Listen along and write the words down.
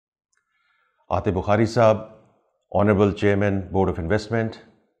Atif Bukhari Sahab, Honorable Chairman, Board of Investment,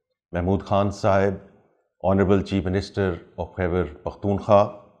 Mahmood Khan Sahib, Honorable Chief Minister of Khyber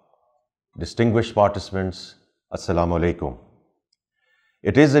Pakhtunkhwa, distinguished participants, Assalamu Alaikum.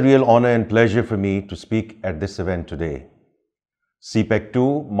 It is a real honor and pleasure for me to speak at this event today. CPEC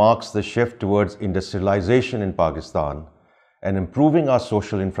 2 marks the shift towards industrialization in Pakistan and improving our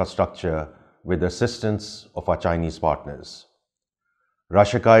social infrastructure with the assistance of our Chinese partners.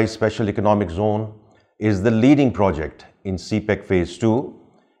 Rashikai Special Economic Zone is the leading project in CPEC Phase 2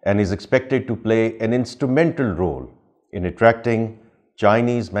 and is expected to play an instrumental role in attracting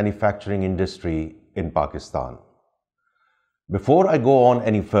Chinese manufacturing industry in Pakistan. Before I go on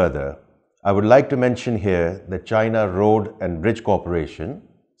any further, I would like to mention here that China Road and Bridge Corporation,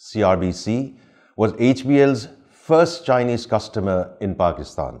 CRBC, was HBL's first Chinese customer in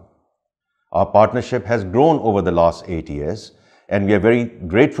Pakistan. Our partnership has grown over the last 8 years, and we are very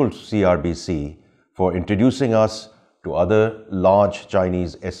grateful to CRBC for introducing us to other large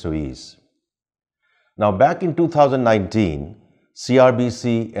Chinese SOEs. Now, back in 2019,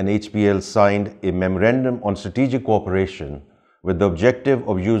 CRBC and HBL signed a memorandum on strategic cooperation with the objective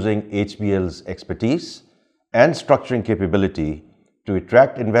of using HBL's expertise and structuring capability to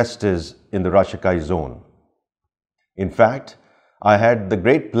attract investors in the Rashikai zone. In fact, I had the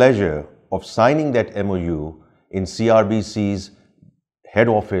great pleasure of signing that MOU in CRBC's head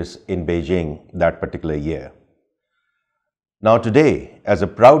office in Beijing that particular year. Now today, as a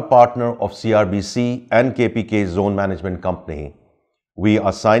proud partner of CRBC and KPK Zone Management Company, we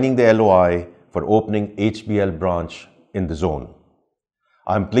are signing the LOI for opening HBL branch in the zone.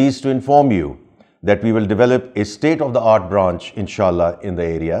 I am pleased to inform you that we will develop a state-of-the-art branch, inshallah, in the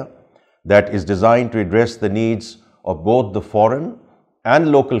area that is designed to address the needs of both the foreign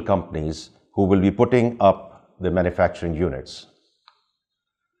and local companies who will be putting up the manufacturing units.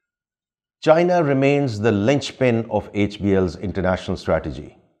 China remains the linchpin of HBL's international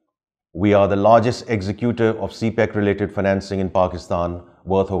strategy. We are the largest executor of CPEC-related financing in Pakistan,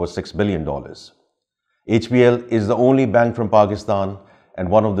 worth over $6 billion. HBL is the only bank from Pakistan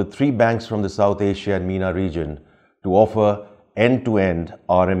and one of the 3 banks from the South Asia and MENA region to offer end-to-end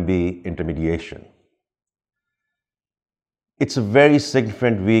RMB intermediation. It's a very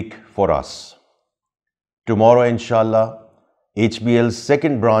significant week for us. Tomorrow, inshallah, HBL's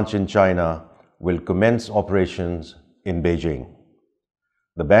second branch in China will commence operations in Beijing.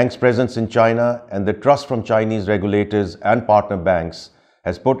 The bank's presence in China and the trust from Chinese regulators and partner banks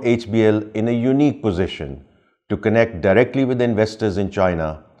has put HBL in a unique position to connect directly with investors in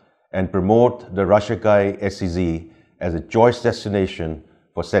China and promote the Rashikai SEZ as a choice destination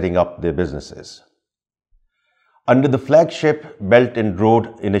for setting up their businesses. Under the flagship Belt and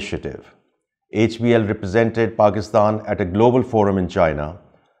Road Initiative, HBL represented Pakistan at a global forum in China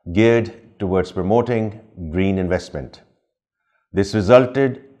geared towards promoting green investment. This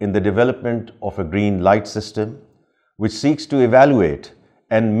resulted in the development of a green light system which seeks to evaluate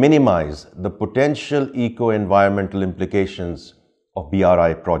and minimize the potential eco-environmental implications of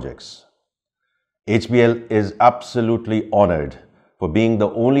BRI projects. HBL is absolutely honored for being the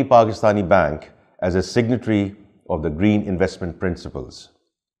only Pakistani bank as a signatory of the Green Investment Principles.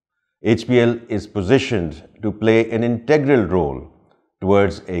 HBL is positioned to play an integral role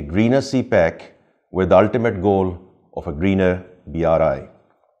towards a greener CPEC with the ultimate goal of a greener BRI.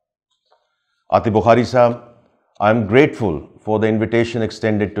 Atif Bukhari Sahab, I am grateful for the invitation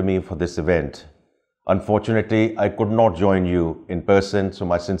extended to me for this event. Unfortunately, I could not join you in person, so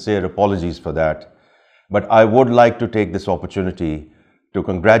my sincere apologies for that. But I would like to take this opportunity to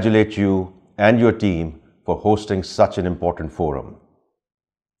congratulate you and your team for hosting such an important forum.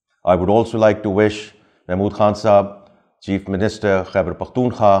 I would also like to wish Mahmood Khan Sahab, Chief Minister Khyber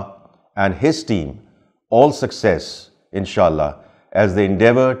Pakhtunkhwa, and his team all success, inshallah, as they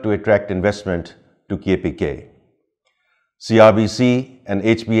endeavor to attract investment to KPK. CRBC and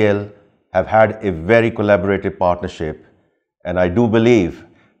HBL have had a very collaborative partnership, and I do believe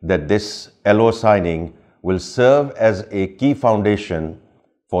that this LO signing will serve as a key foundation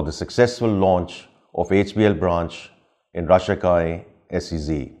for the successful launch of HBL branch in Rashikai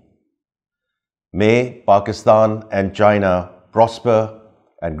SEZ. May Pakistan and China prosper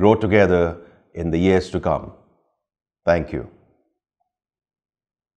and grow together in the years to come. Thank you.